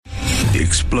The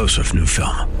explosive new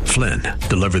film, Flynn,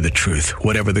 deliver the truth,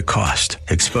 whatever the cost,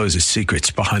 exposes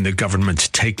secrets behind the government's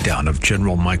takedown of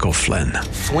General Michael Flynn.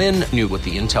 Flynn knew what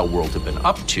the intel world had been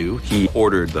up to. He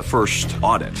ordered the first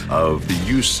audit of the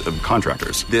use of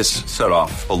contractors. This set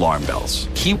off alarm bells.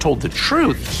 He told the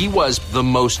truth. He was the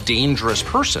most dangerous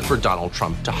person for Donald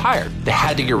Trump to hire. They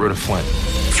had to get rid of Flynn.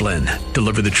 Flynn,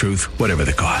 deliver the truth, whatever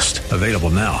the cost. Available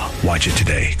now. Watch it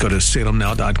today. Go to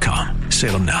salemnow.com.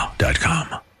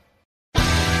 salemnow.com.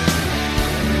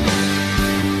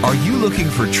 Are you looking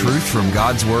for truth from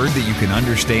God's Word that you can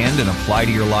understand and apply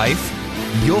to your life?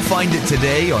 You'll find it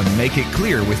today on Make It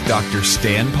Clear with Dr.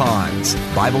 Stan Ponz,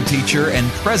 Bible teacher and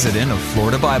president of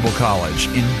Florida Bible College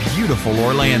in beautiful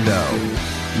Orlando.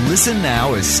 Listen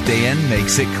now as Stan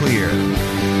makes it clear.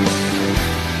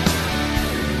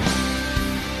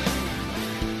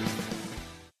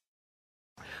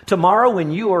 Tomorrow,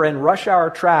 when you are in rush hour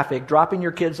traffic, dropping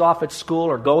your kids off at school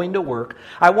or going to work,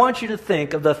 I want you to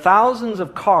think of the thousands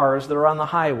of cars that are on the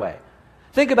highway.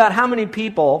 Think about how many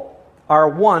people are,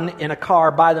 1, in a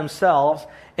car by themselves,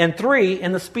 and 3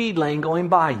 in the speed lane going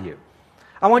by you.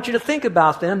 I want you to think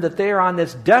about them, that they are on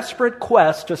this desperate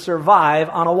quest to survive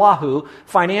on Oahu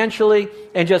financially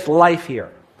and just life here.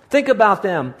 Think about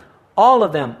them. All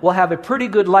of them will have a pretty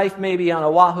good life maybe on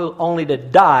Oahu, only to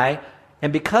die.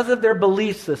 And because of their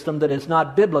belief system that is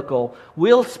not biblical,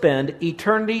 will spend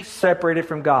eternity separated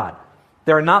from God.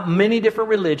 There are not many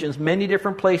different religions, many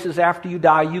different places after you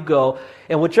die you go.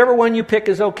 And whichever one you pick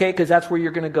is okay, because that's where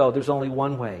you're going to go. There's only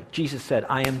one way. Jesus said,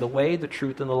 I am the way, the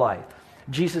truth, and the life.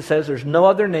 Jesus says there's no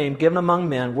other name given among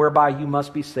men whereby you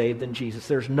must be saved than Jesus.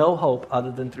 There's no hope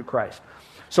other than through Christ.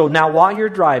 So now while you're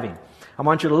driving, I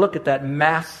want you to look at that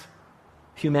mass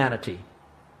humanity.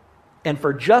 And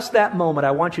for just that moment,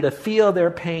 I want you to feel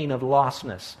their pain of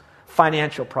lostness,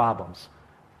 financial problems.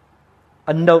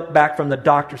 A note back from the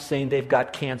doctor saying they've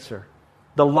got cancer,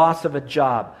 the loss of a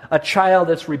job, a child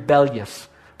that's rebellious,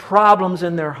 problems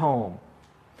in their home.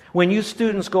 When you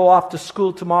students go off to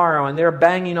school tomorrow and they're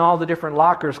banging all the different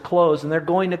lockers closed and they're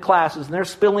going to classes and they're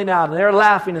spilling out and they're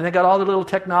laughing and they got all the little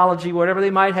technology, whatever they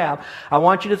might have, I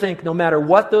want you to think no matter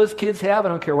what those kids have, I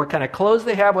don't care what kind of clothes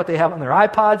they have, what they have on their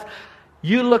iPods,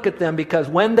 you look at them, because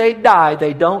when they die,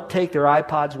 they don't take their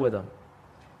iPods with them.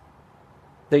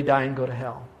 They die and go to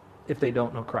hell if they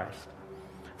don't know Christ.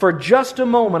 For just a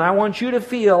moment, I want you to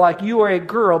feel like you are a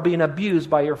girl being abused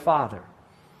by your father.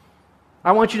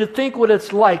 I want you to think what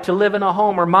it's like to live in a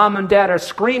home where mom and dad are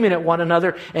screaming at one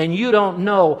another and you don't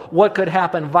know what could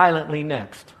happen violently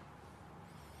next.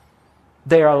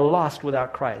 They are lost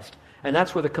without Christ. And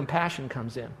that's where the compassion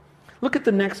comes in. Look at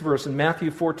the next verse in Matthew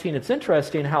 14. It's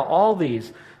interesting how all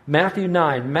these, Matthew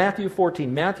 9, Matthew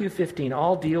 14, Matthew 15,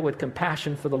 all deal with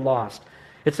compassion for the lost.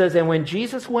 It says, and when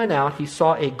Jesus went out, he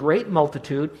saw a great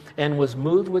multitude and was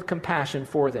moved with compassion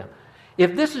for them.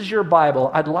 If this is your Bible,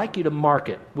 I'd like you to mark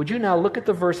it. Would you now look at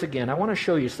the verse again? I want to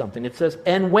show you something. It says,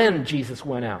 and when Jesus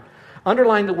went out.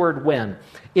 Underline the word when.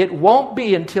 It won't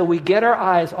be until we get our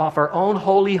eyes off our own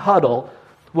holy huddle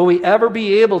will we ever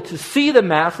be able to see the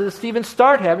masses to even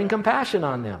start having compassion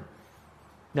on them.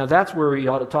 Now that's where we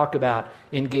ought to talk about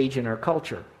engaging our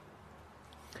culture.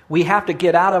 We have to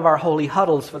get out of our holy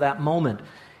huddles for that moment.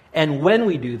 And when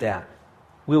we do that,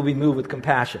 we'll be moved with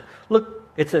compassion. Look,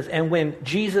 it says, and when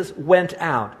Jesus went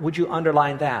out, would you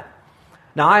underline that?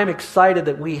 Now I am excited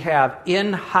that we have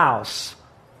in-house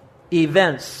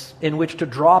events in which to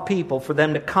draw people for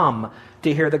them to come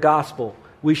to hear the gospel.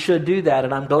 We should do that,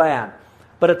 and I'm glad.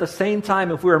 But at the same time,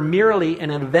 if we're merely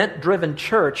an event-driven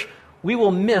church, we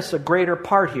will miss a greater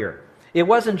part here. It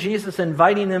wasn't Jesus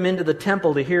inviting them into the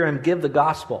temple to hear him give the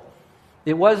gospel.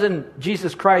 It wasn't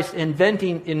Jesus Christ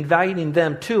inviting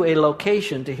them to a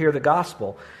location to hear the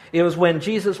gospel. It was when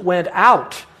Jesus went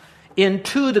out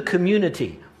into the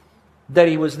community that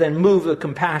he was then moved with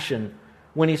compassion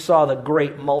when he saw the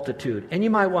great multitude. And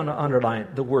you might want to underline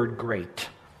the word great.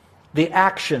 The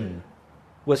action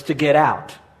was to get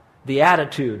out. The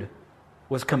attitude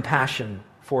was compassion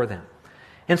for them.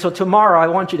 And so tomorrow I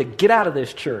want you to get out of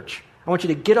this church. I want you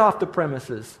to get off the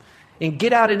premises and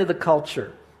get out into the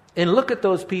culture and look at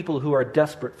those people who are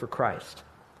desperate for Christ.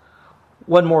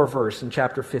 One more verse in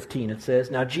chapter 15. It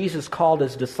says, now Jesus called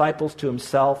his disciples to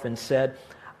himself and said,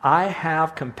 I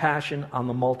have compassion on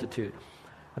the multitude.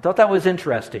 I thought that was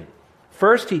interesting.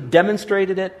 First he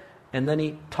demonstrated it, and then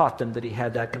he taught them that he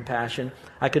had that compassion.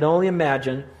 I could only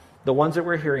imagine the ones that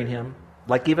were hearing him,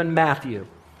 like even Matthew,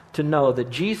 to know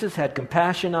that Jesus had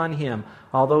compassion on him,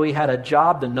 although he had a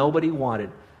job that nobody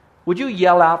wanted. Would you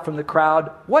yell out from the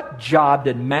crowd, what job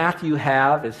did Matthew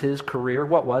have as his career?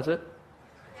 What was it?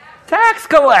 Tax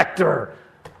collector.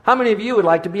 How many of you would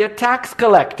like to be a tax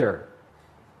collector?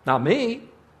 Not me.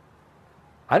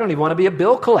 I don't even want to be a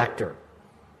bill collector.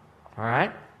 All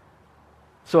right?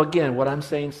 So again, what I'm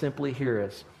saying simply here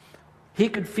is, he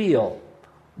could feel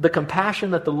the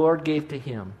compassion that the Lord gave to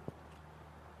him.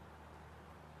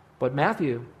 But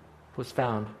Matthew was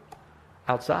found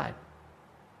outside,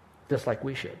 just like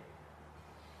we should.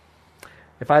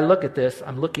 If I look at this,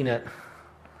 I'm looking at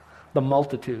the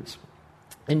multitudes.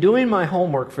 In doing my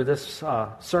homework for this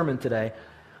sermon today,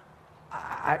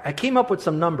 I came up with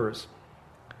some numbers.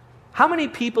 How many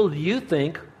people do you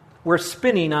think were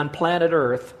spinning on planet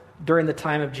Earth during the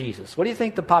time of Jesus? What do you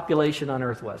think the population on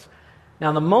Earth was?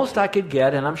 Now, the most I could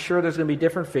get, and I'm sure there's going to be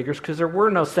different figures because there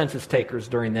were no census takers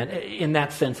during that, in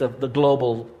that sense of the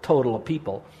global total of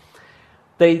people.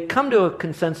 They come to a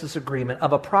consensus agreement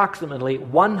of approximately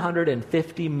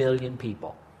 150 million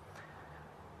people.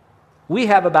 We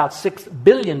have about 6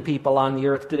 billion people on the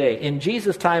earth today. In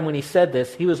Jesus' time when he said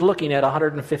this, he was looking at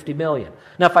 150 million.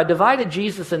 Now, if I divided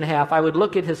Jesus in half, I would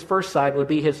look at his first side would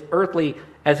be his earthly,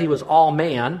 as he was all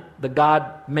man, the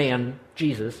God-man,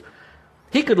 Jesus.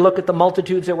 He could look at the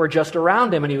multitudes that were just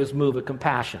around him and he was moved with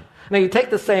compassion. Now you take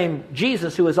the same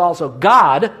Jesus who is also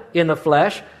God in the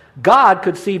flesh. God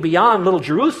could see beyond little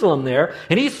Jerusalem there,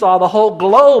 and he saw the whole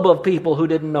globe of people who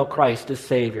didn't know Christ as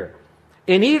Savior.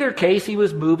 In either case, he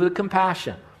was moved with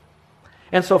compassion.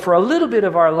 And so for a little bit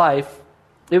of our life,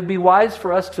 it would be wise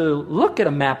for us to look at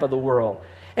a map of the world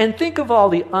and think of all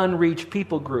the unreached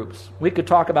people groups. We could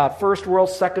talk about first world,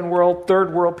 second world,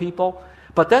 third world people.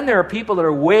 But then there are people that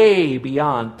are way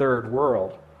beyond third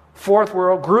world. Fourth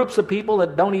world, groups of people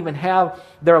that don't even have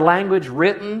their language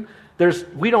written.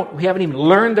 We haven't even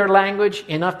learned their language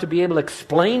enough to be able to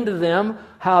explain to them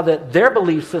how that their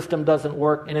belief system doesn't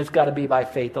work, and it's got to be by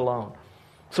faith alone.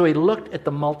 So he looked at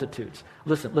the multitudes.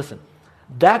 Listen.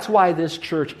 That's why this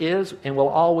church is and will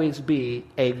always be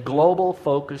a global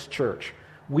focused church.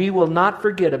 We will not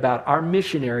forget about our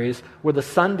missionaries where the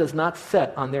sun does not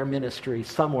set on their ministry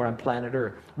somewhere on planet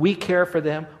Earth. We care for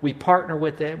them. We partner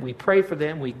with them. We pray for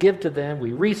them. We give to them.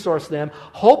 We resource them.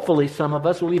 Hopefully some of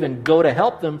us will even go to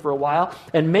help them for a while.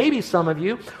 And maybe some of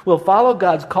you will follow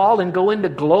God's call and go into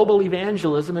global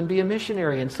evangelism and be a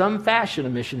missionary, in some fashion a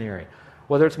missionary,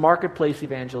 whether it's marketplace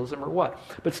evangelism or what.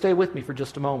 But stay with me for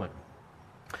just a moment.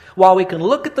 While we can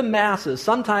look at the masses,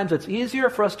 sometimes it's easier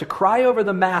for us to cry over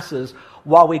the masses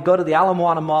while we go to the Ala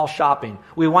Moana Mall shopping.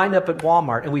 We wind up at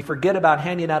Walmart and we forget about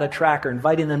handing out a tract or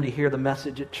inviting them to hear the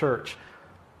message at church.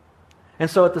 And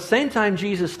so at the same time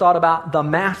Jesus thought about the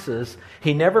masses,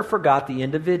 he never forgot the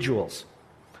individuals.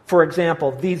 For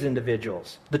example, these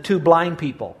individuals, the 2 blind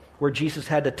people where Jesus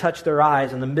had to touch their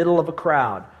eyes in the middle of a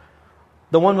crowd.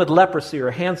 The one with leprosy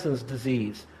or Hansen's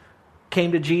disease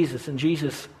came to Jesus, and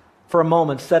Jesus for a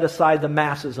moment set aside the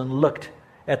masses and looked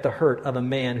at the hurt of a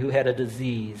man who had a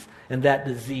disease, and that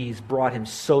disease brought him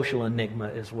social enigma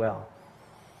as well.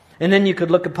 And then you could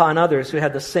look upon others who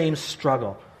had the same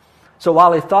struggle. So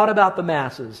while he thought about the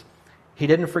masses, he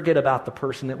didn't forget about the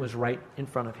person that was right in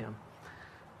front of him.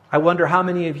 I wonder how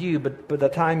many of you, but by the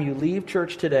time you leave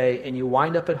church today and you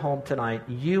wind up at home tonight,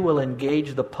 you will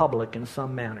engage the public in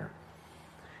some manner.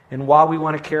 And while we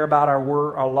want to care about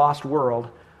our lost world,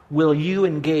 will you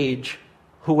engage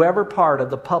whoever part of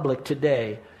the public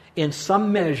today in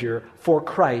some measure for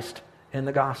Christ and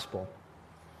the gospel?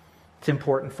 It's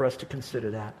important for us to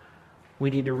consider that. We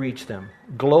need to reach them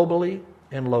globally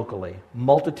and locally,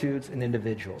 multitudes and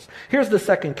individuals. Here's the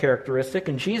second characteristic,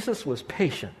 and Jesus was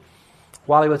patient.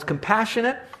 While he was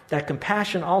compassionate, that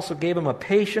compassion also gave him a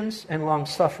patience and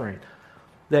long-suffering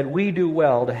that we do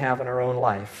well to have in our own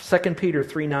life. 2 Peter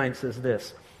 3:9 says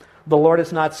this, "The Lord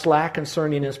is not slack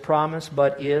concerning his promise,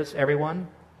 but is," everyone,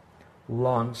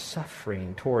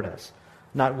 "long-suffering toward us,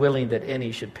 not willing that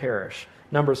any should perish."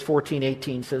 Numbers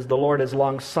 14:18 says, "The Lord is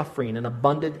long-suffering and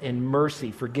abundant in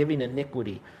mercy, forgiving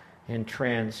iniquity and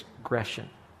transgression."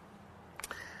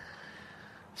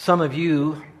 Some of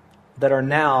you that are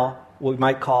now what we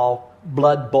might call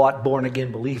blood-bought,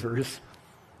 born-again believers,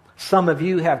 some of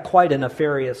you have quite a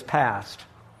nefarious past.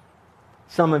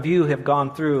 Some of you have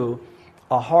gone through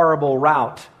a horrible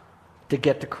route to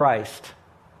get to Christ.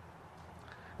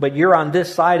 But you're on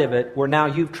this side of it where now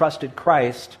you've trusted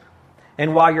Christ,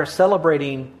 and while you're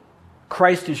celebrating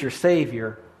Christ as your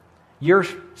Savior, you're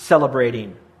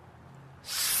celebrating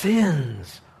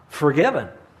sins forgiven.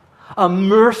 A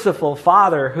merciful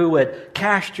Father who would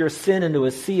cast your sin into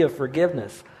a sea of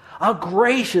forgiveness. A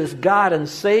gracious God and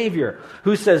Savior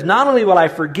who says, not only will I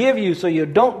forgive you so you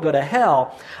don't go to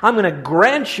hell, I'm going to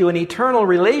grant you an eternal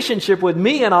relationship with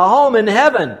me and a home in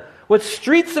heaven with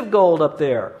streets of gold up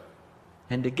there.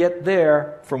 And to get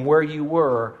there from where you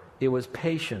were, it was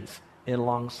patience and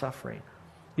long suffering.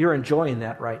 You're enjoying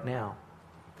that right now.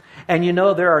 And you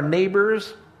know there are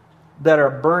neighbors that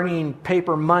are burning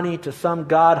paper money to some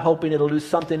god, hoping it'll do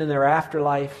something in their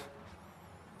afterlife.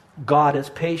 God is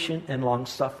patient and long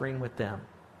suffering with them.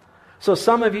 So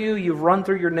some of you, you've run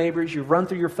through your neighbors, you've run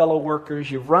through your fellow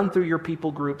workers, you've run through your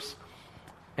people groups.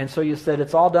 And so you said,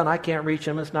 it's all done, I can't reach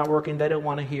them, it's not working, they don't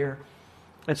want to hear.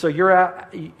 And so your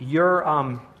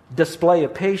display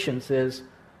of patience is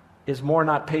more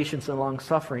not patience and long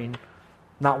suffering,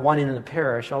 not wanting them to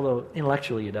perish, although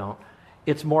intellectually you don't.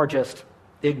 It's more just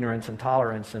ignorance and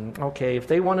tolerance. And okay, if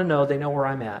they want to know, they know where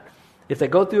I'm at. If they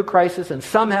go through a crisis and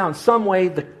somehow, in some way,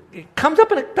 it comes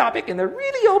up in a topic and they're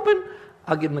really open,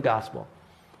 I'll give them the gospel.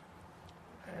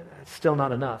 It's still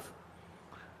not enough.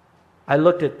 I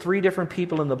looked at 3 different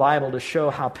people in the Bible to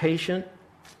show how patient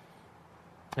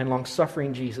and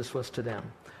long-suffering Jesus was to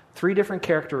them. 3 different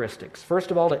characteristics.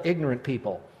 First of all, to ignorant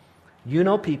people. You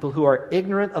know people who are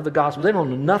ignorant of the gospel. They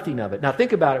don't know nothing of it. Now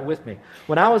think about it with me.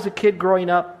 When I was a kid growing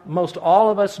up, most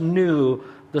all of us knew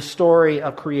the story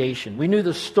of creation. We knew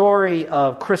the story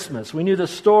of Christmas. We knew the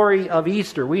story of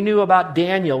Easter. We knew about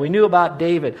Daniel. We knew about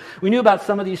David. We knew about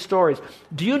some of these stories.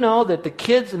 Do you know that the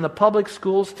kids in the public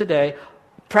schools today,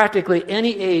 practically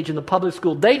any age in the public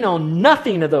school, they know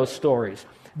nothing of those stories?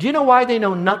 Do you know why they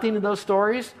know nothing of those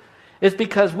stories? It's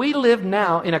because we live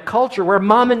now in a culture where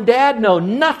mom and dad know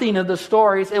nothing of the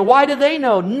stories. And why do they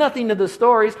know nothing of the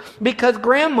stories? Because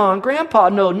grandma and grandpa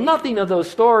know nothing of those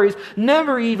stories,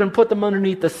 never even put them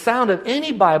underneath the sound of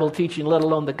any Bible teaching, let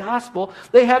alone the gospel.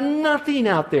 They have nothing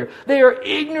out there. They are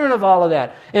ignorant of all of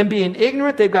that. And being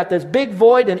ignorant, they've got this big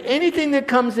void, and anything that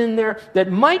comes in there that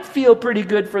might feel pretty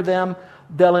good for them,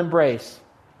 they'll embrace.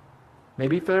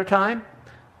 Maybe for their time,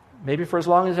 maybe for as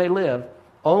long as they live.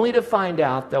 Only to find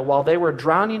out that while they were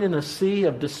drowning in a sea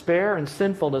of despair and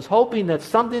sinfulness, hoping that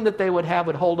something that they would have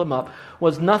would hold them up,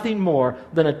 was nothing more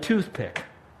than a toothpick.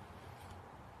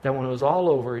 That when it was all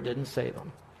over, it didn't save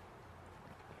them.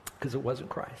 Because it wasn't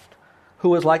Christ. Who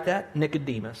was like that?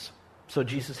 Nicodemus. So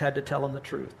Jesus had to tell him the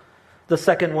truth. The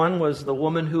second one was the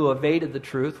woman who evaded the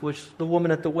truth, which the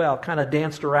woman at the well kind of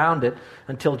danced around it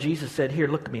until Jesus said, here,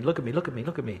 look at me, look at me, look at me,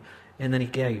 look at me. And then he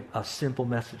gave a simple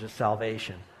message of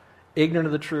salvation. Ignorant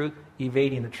of the truth,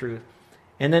 evading the truth.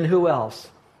 And then who else?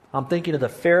 I'm thinking of the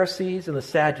Pharisees and the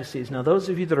Sadducees. Now, those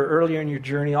of you that are earlier in your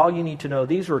journey, all you need to know,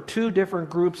 these were 2 different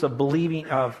groups of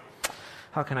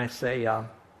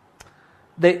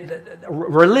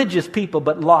religious people,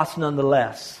 but lost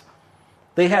nonetheless.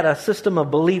 They had a system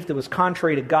of belief that was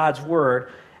contrary to God's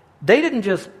word. They didn't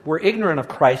just were ignorant of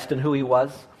Christ and who he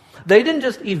was. They didn't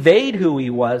just evade who he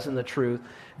was and the truth.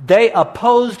 They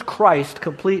opposed Christ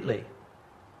completely.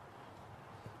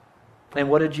 And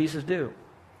what did Jesus do?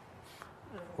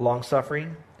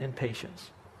 Long-suffering and patience.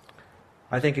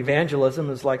 I think evangelism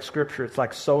is like Scripture. It's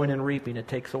like sowing and reaping. It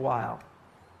takes a while.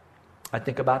 I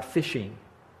think about fishing.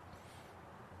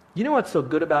 You know what's so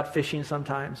good about fishing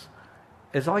sometimes?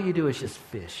 Is all you do is just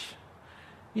fish.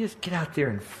 You just get out there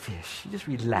and fish. You just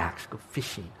relax, go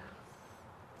fishing.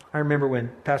 I remember when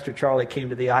Pastor Charlie came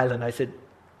to the island, I said,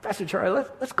 Pastor Charlie,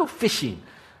 let's go fishing.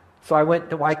 So I went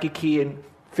to Waikiki and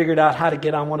figured out how to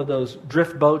get on one of those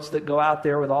drift boats that go out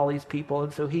there with all these people.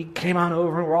 And so he came on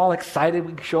over and we're all excited.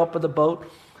 We could show up with the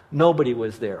boat. Nobody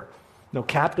was there. No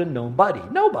captain, nobody.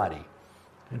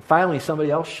 And finally somebody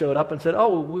else showed up and said,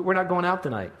 oh, we're not going out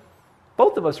tonight.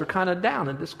 Both of us were kind of down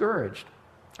and discouraged.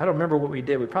 I don't remember what we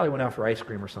did. We probably went out for ice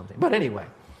cream or something. But anyway,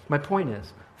 my point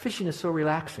is, fishing is so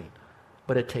relaxing.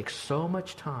 But it takes so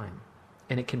much time.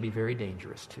 And it can be very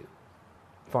dangerous too.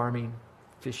 Farming,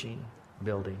 fishing,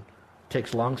 building.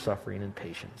 Takes long suffering and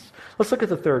patience. Let's look at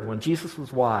the third one. Jesus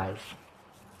was wise.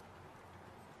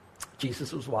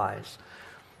 Jesus was wise.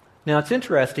 Now it's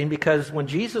interesting because when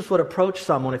Jesus would approach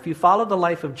someone, if you follow the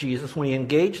life of Jesus, when he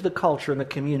engaged the culture and the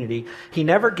community, he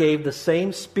never gave the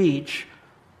same speech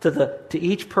to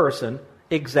each person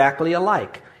exactly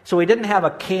alike. So he didn't have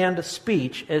a canned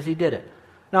speech as he did it.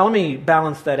 Now let me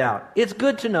balance that out. It's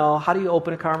good to know how do you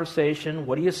open a conversation,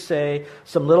 what do you say,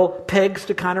 some little pegs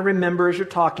to kind of remember as you're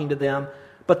talking to them.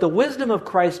 But the wisdom of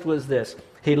Christ was this.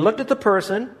 He looked at the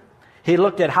person, he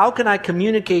looked at how can I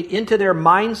communicate into their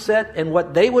mindset and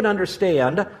what they would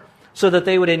understand so that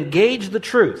they would engage the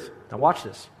truth. Now watch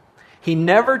this. He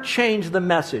never changed the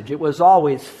message. It was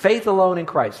always faith alone in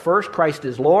Christ. First, Christ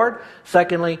is Lord.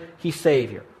 Secondly, He's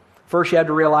Savior. First, you have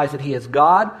to realize that He is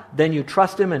God. Then you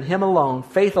trust Him and Him alone,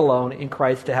 faith alone in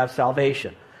Christ to have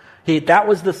salvation. That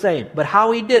was the same. But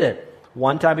how He did it?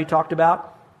 One time He talked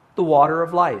about the water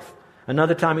of life.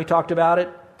 Another time He talked about it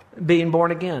being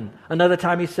born again. Another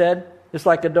time He said, It's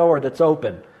like a door that's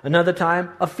open. Another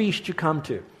time, a feast you come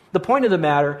to. The point of the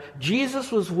matter,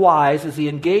 Jesus was wise as he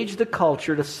engaged the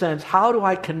culture to sense, how do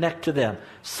I connect to them?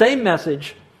 Same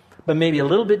message, but maybe a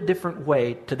little bit different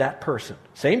way to that person.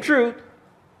 Same truth,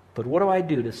 but what do I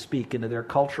do to speak into their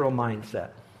cultural mindset?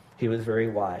 He was very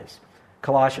wise.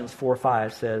 Colossians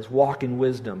 4:5 says, walk in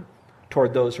wisdom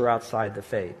toward those who are outside the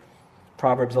faith.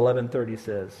 Proverbs 11:30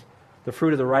 says, the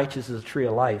fruit of the righteous is a tree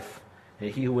of life,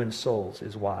 and he who wins souls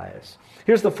is wise.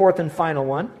 Here's the fourth and final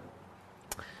one.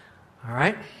 All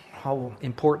right, how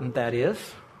important that is.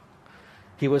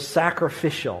 He was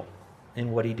sacrificial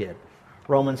in what he did.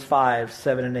 Romans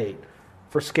 5:7 and 8.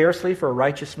 For scarcely for a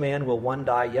righteous man will one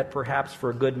die, yet perhaps for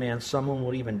a good man someone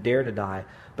will even dare to die.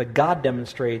 But God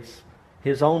demonstrates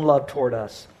his own love toward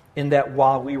us in that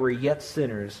while we were yet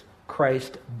sinners,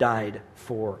 Christ died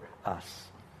for us.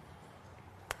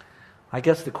 I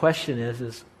guess the question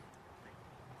is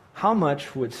how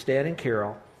much would Stan and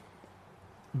Carol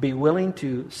be willing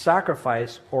to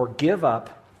sacrifice or give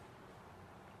up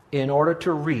in order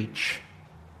to reach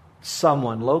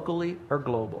someone locally or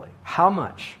globally? How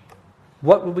much?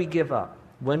 What would we give up?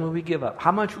 When would we give up?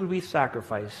 How much would we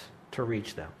sacrifice to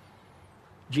reach them?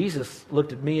 Jesus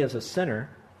looked at me as a sinner,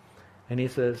 and he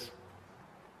says,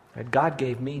 God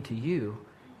gave me to you,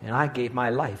 and I gave my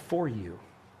life for you.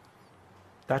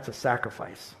 That's a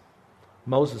sacrifice.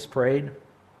 Moses prayed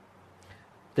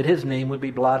that his name would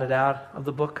be blotted out of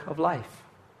the book of life,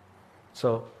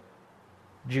 so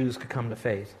Jews could come to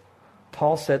faith.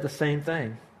 Paul said the same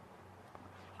thing.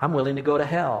 I'm willing to go to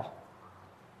hell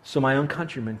so my own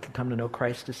countrymen can come to know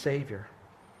Christ as Savior.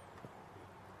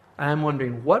 I'm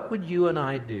wondering, what would you and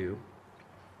I do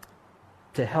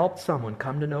to help someone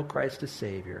come to know Christ as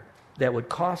Savior that would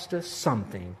cost us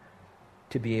something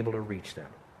to be able to reach them?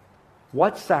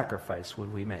 What sacrifice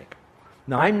would we make?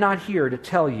 Now, I'm not here to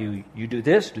tell you, you do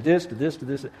this, do this, do this, do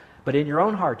this. But in your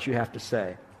own heart, you have to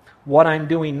say, what I'm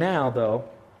doing now, though,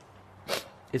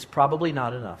 is probably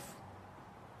not enough.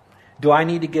 Do I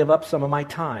need to give up some of my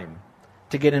time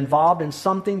to get involved in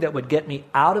something that would get me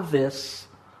out of this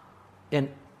and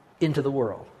into the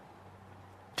world,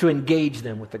 to engage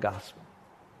them with the gospel?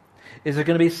 Is there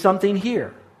going to be something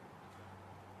here?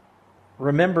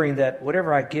 Remembering that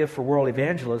whatever I give for world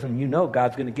evangelism, you know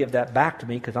God's going to give that back to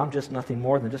me because I'm just nothing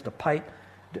more than just a pipe.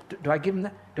 Do I give him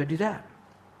that? Do I do that?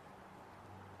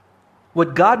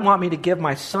 Would God want me to give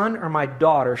my son or my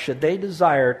daughter, should they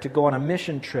desire to go on a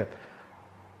mission trip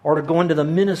or to go into the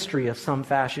ministry of some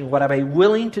fashion, would I be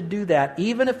willing to do that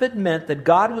even if it meant that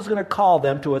God was going to call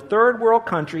them to a third world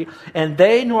country and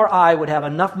they nor I would have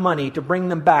enough money to bring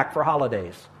them back for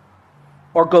holidays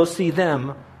or go see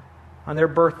them on their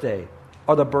birthday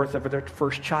or the birth of their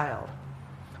first child?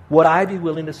 Would I be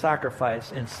willing to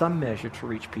sacrifice in some measure to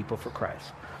reach people for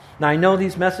Christ? Now, I know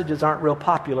these messages aren't real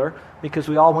popular because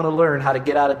we all want to learn how to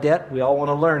get out of debt. We all want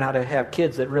to learn how to have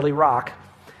kids that really rock.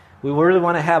 We really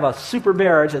want to have a super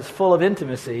marriage that's full of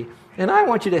intimacy. And I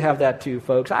want you to have that too,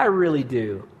 folks. I really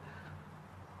do.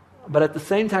 But at the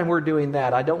same time we're doing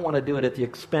that, I don't want to do it at the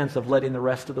expense of letting the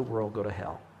rest of the world go to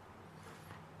hell.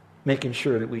 Making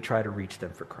sure that we try to reach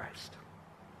them for Christ.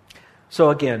 So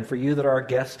again, for you that are our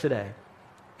guests today,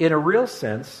 in a real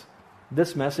sense,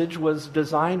 this message was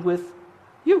designed with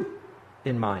you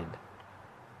in mind.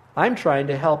 I'm trying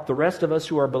to help the rest of us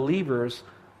who are believers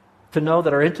to know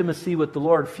that our intimacy with the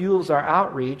Lord fuels our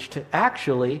outreach to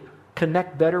actually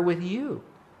connect better with you,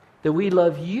 that we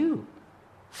love you.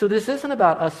 So this isn't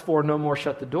about us four no more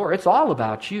shut the door. It's all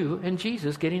about you and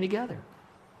Jesus getting together.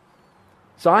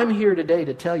 So I'm here today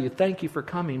to tell you, thank you for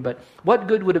coming, but what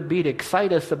good would it be to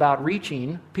excite us about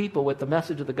reaching people with the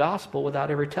message of the gospel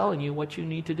without ever telling you what you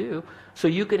need to do so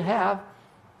you could have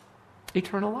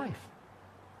eternal life?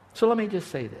 So let me just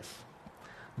say this.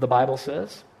 The Bible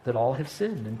says that all have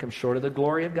sinned and come short of the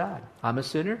glory of God. I'm a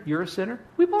sinner, you're a sinner,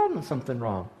 we've all done something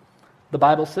wrong. The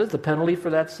Bible says the penalty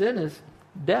for that sin is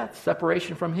death,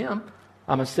 separation from Him.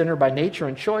 I'm a sinner by nature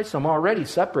and choice, I'm already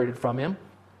separated from Him.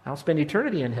 I'll spend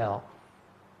eternity in hell.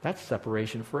 That's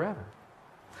separation forever.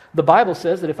 The Bible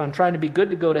says that if I'm trying to be good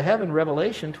to go to heaven,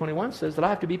 Revelation 21 says that I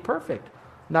have to be perfect,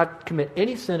 not commit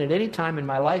any sin at any time in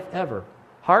my life ever.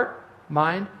 Heart,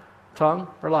 mind, tongue,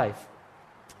 or life.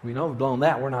 We know we've blown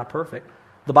that. We're not perfect.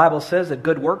 The Bible says that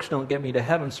good works don't get me to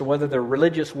heaven, so whether they're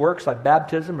religious works like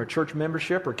baptism or church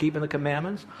membership or keeping the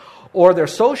commandments, or they're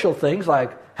social things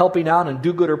like helping out and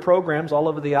do-gooder programs all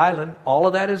over the island, all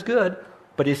of that is good.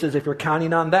 But he says if you're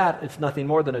counting on that, it's nothing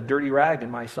more than a dirty rag in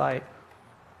my sight.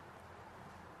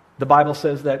 The Bible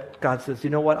says that God says, you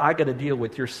know what, I got to deal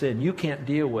with your sin. You can't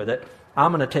deal with it.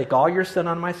 I'm going to take all your sin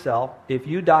on myself. If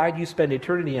you died, you spend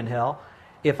eternity in hell.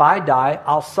 If I die,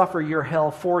 I'll suffer your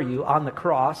hell for you on the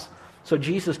cross. So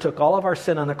Jesus took all of our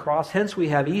sin on the cross. Hence we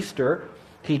have Easter.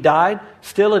 He died,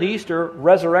 still at Easter,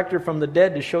 resurrected from the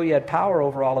dead to show you had power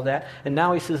over all of that. And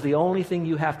now he says the only thing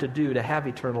you have to do to have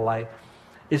eternal life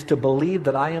is to believe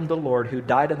that I am the Lord who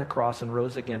died on the cross and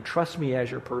rose again. Trust me as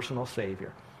your personal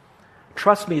Savior.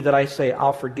 Trust me that I say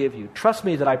I'll forgive you. Trust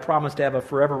me that I promise to have a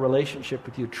forever relationship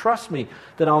with you. Trust me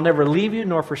that I'll never leave you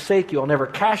nor forsake you. I'll never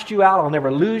cast you out. I'll never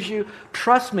lose you.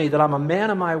 Trust me that I'm a man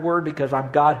of my word because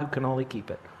I'm God who can only keep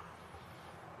it.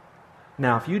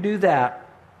 Now, if you do that,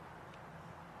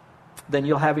 then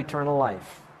you'll have eternal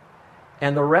life.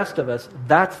 And the rest of us,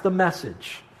 that's the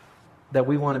message that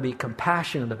we want to be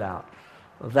compassionate about.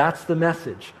 That's the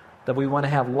message that we want to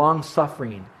have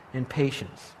long-suffering and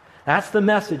patience. That's the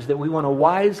message that we want to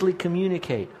wisely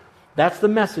communicate. That's the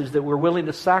message that we're willing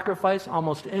to sacrifice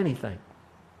almost anything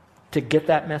to get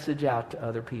that message out to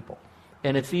other people.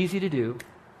 And it's easy to do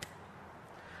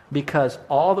because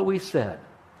all that we said,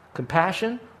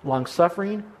 compassion,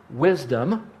 long-suffering,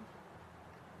 wisdom,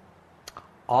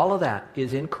 all of that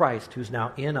is in Christ who's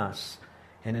now in us.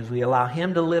 And as we allow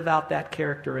Him to live out that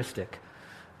characteristic,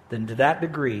 then to that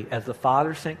degree, as the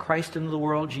Father sent Christ into the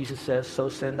world, Jesus says, so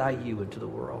send I you into the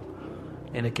world.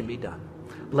 And it can be done.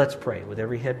 Let's pray with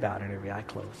every head bowed and every eye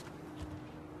closed.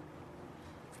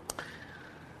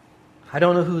 I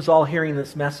don't know who's all hearing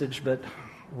this message, but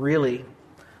really,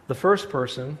 the first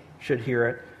person should hear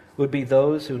it would be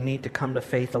those who need to come to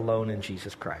faith alone in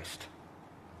Jesus Christ.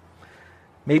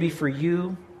 Maybe for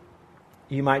you,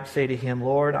 you might say to Him,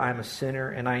 Lord, I'm a sinner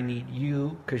and I need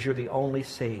you because you're the only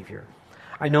Savior.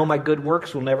 I know my good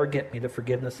works will never get me the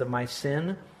forgiveness of my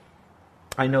sin.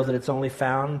 I know that it's only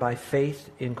found by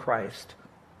faith in Christ.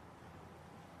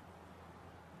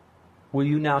 Will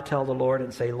you now tell the Lord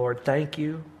and say, Lord, thank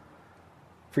you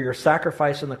for your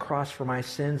sacrifice on the cross for my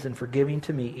sins and for giving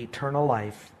to me eternal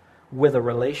life with a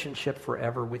relationship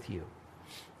forever with you.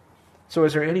 So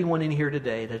is there anyone in here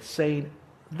today that's saying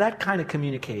that kind of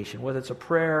communication, whether it's a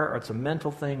prayer or it's a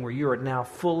mental thing where you are now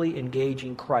fully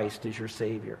engaging Christ as your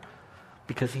Savior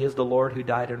because He is the Lord who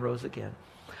died and rose again?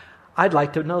 I'd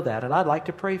like to know that, and I'd like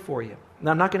to pray for you.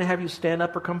 Now, I'm not going to have you stand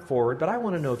up or come forward, but I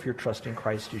want to know if you're trusting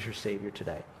Christ as your Savior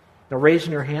today. Now,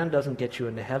 raising your hand doesn't get you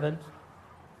into heaven.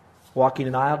 Walking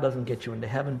an aisle doesn't get you into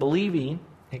heaven. Believing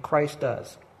in Christ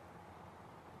does.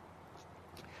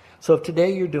 So if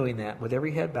today you're doing that with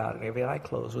every head bowed and every eye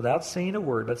closed, without saying a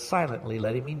word, but silently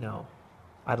letting me know,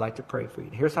 I'd like to pray for you.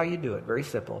 Here's how you do it. Very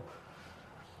simple.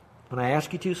 When I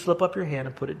ask you to, slip up your hand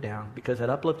and put it down, because that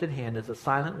uplifted hand is a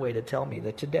silent way to tell me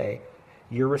that today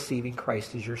you're receiving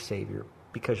Christ as your Savior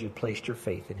because you've placed your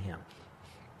faith in Him.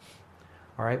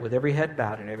 All right, with every head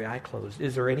bowed and every eye closed,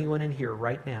 is there anyone in here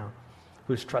right now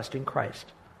who's trusting Christ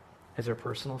as their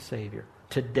personal Savior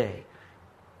today?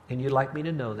 And you'd like me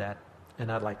to know that,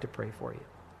 and I'd like to pray for you.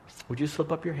 Would you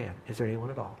slip up your hand? Is there anyone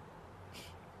at all?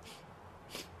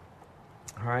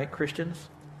 All right, Christians,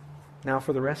 now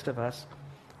for the rest of us,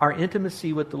 our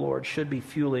intimacy with the Lord should be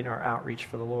fueling our outreach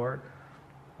for the Lord.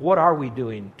 What are we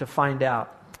doing to find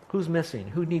out who's missing,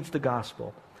 who needs the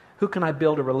gospel? Who can I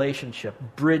build a relationship,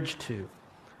 bridge to?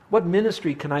 What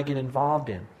ministry can I get involved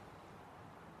in?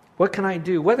 What can I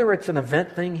do? Whether it's an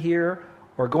event thing here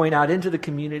or going out into the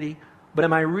community, but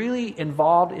am I really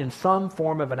involved in some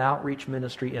form of an outreach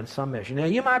ministry in some measure? Now,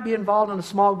 you might be involved in a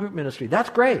small group ministry.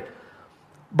 That's great.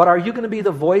 But are you going to be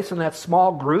the voice in that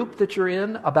small group that you're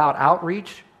in about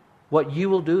outreach? What you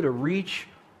will do to reach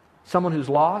someone who's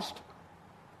lost?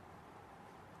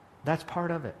 That's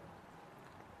part of it.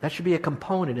 That should be a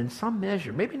component in some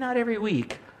measure. Maybe not every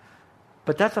week,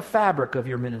 but that's a fabric of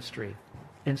your ministry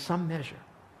in some measure.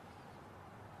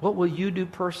 What will you do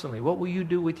personally? What will you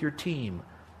do with your team?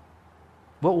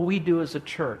 What will we do as a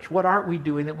church? What aren't we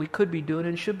doing that we could be doing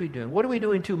and should be doing? What are we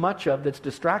doing too much of that's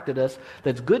distracted us,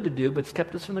 that's good to do, but's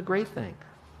kept us from the great thing?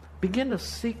 Begin to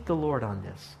seek the Lord on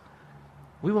this.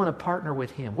 We want to partner with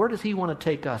Him. Where does He want to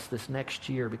take us this next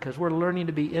year? Because we're learning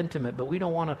to be intimate, but we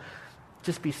don't want to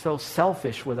just be so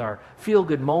selfish with our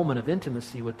feel-good moment of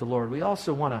intimacy with the Lord. We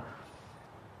also want to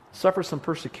suffer some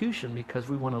persecution because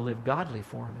we want to live godly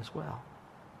for Him as well.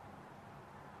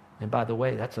 And by the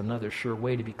way, that's another sure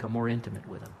way to become more intimate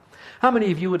with Him. How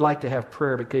many of you would like to have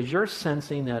prayer because you're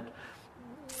sensing that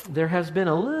there has been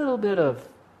a little bit of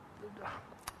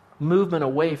movement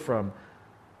away from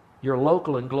your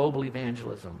local and global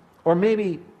evangelism? Or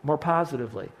maybe more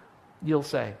positively, you'll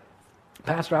say,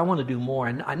 Pastor, I want to do more,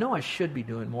 and I know I should be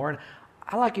doing more, and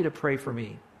I'd like you to pray for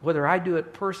me. Whether I do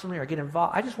it personally or get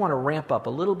involved, I just want to ramp up a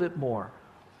little bit more.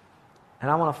 And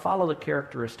I want to follow the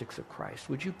characteristics of Christ.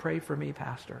 Would you pray for me,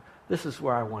 Pastor? This is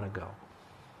where I want to go.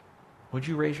 Would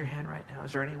you raise your hand right now?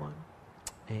 Is there anyone?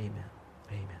 Amen.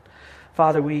 Amen.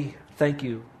 Father, we thank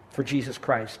you for Jesus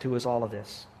Christ, who is all of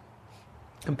this.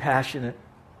 Compassionate,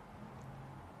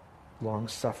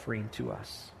 long-suffering to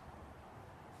us.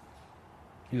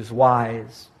 He was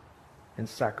wise and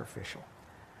sacrificial.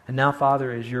 And now,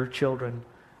 Father, as your children,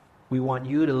 we want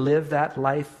you to live that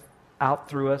life out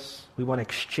through us. We want to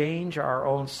exchange our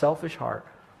own selfish heart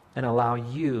and allow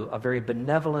you, a very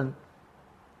benevolent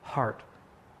heart,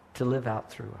 to live out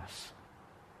through us,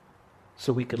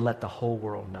 so we could let the whole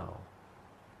world know.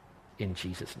 In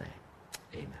Jesus' name,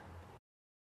 amen.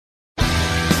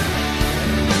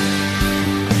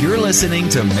 You're listening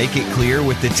to Make It Clear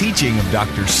with the teaching of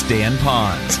Dr. Stan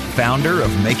Ponz, founder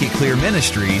of Make It Clear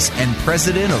Ministries and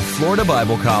president of Florida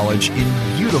Bible College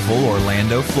in beautiful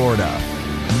Orlando, Florida.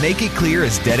 Make It Clear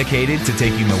is dedicated to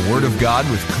taking the Word of God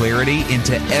with clarity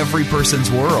into every person's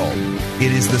world.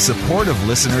 It is the support of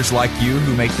listeners like you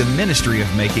who make the ministry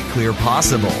of Make It Clear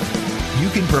possible. You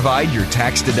can provide your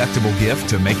tax-deductible gift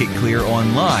to Make It Clear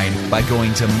online by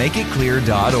going to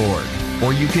makeitclear.org.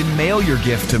 Or you can mail your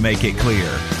gift to Make It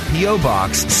Clear, P.O.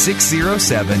 Box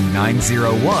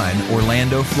 607901,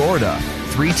 Orlando, Florida,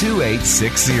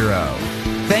 32860.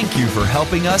 Thank you for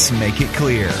helping us make it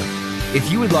clear. If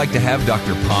you would like to have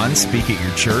Dr. Ponz speak at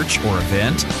your church or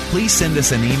event, please send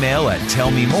us an email at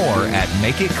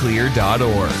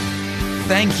tellmemore@makeitclear.org.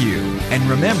 Thank you, and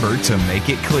remember to make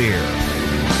it clear.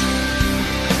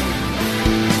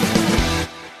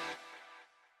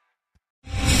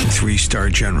 Three-star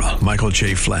General Michael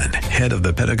J. Flynn, head of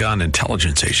the Pentagon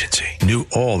Intelligence Agency, knew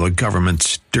all the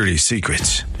government's dirty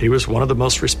secrets. He was one of the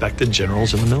most respected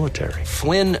generals in the military.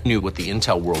 Flynn knew what the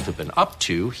intel world had been up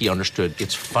to. He understood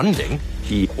its funding.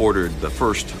 He ordered the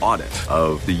first audit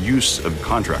of the use of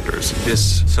contractors.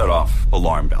 This set off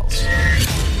alarm bells.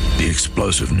 The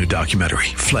explosive new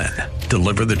documentary, Flynn,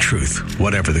 Deliver the Truth,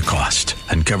 Whatever the Cost,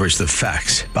 uncovers the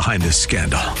facts behind this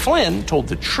scandal. Flynn told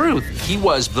the truth. He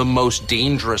was the most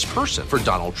dangerous person for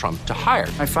Donald Trump to hire.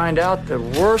 I find out the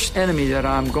worst enemy that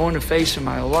I'm going to face in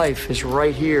my life is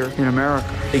right here in America.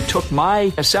 They took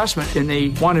my assessment and they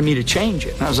wanted me to change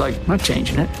it. And I was like, I'm not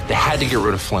changing it. They had to get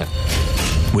rid of Flynn.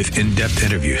 With in-depth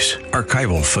interviews,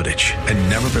 archival footage, and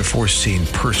never-before-seen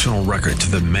personal records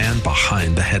of the man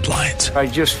behind the headlines. I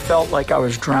just felt like I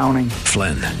was drowning.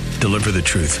 Flynn, Deliver the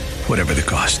Truth, Whatever the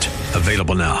Cost.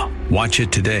 Available now. Watch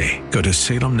it today. Go to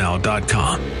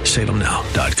salemnow.com.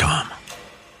 salemnow.com.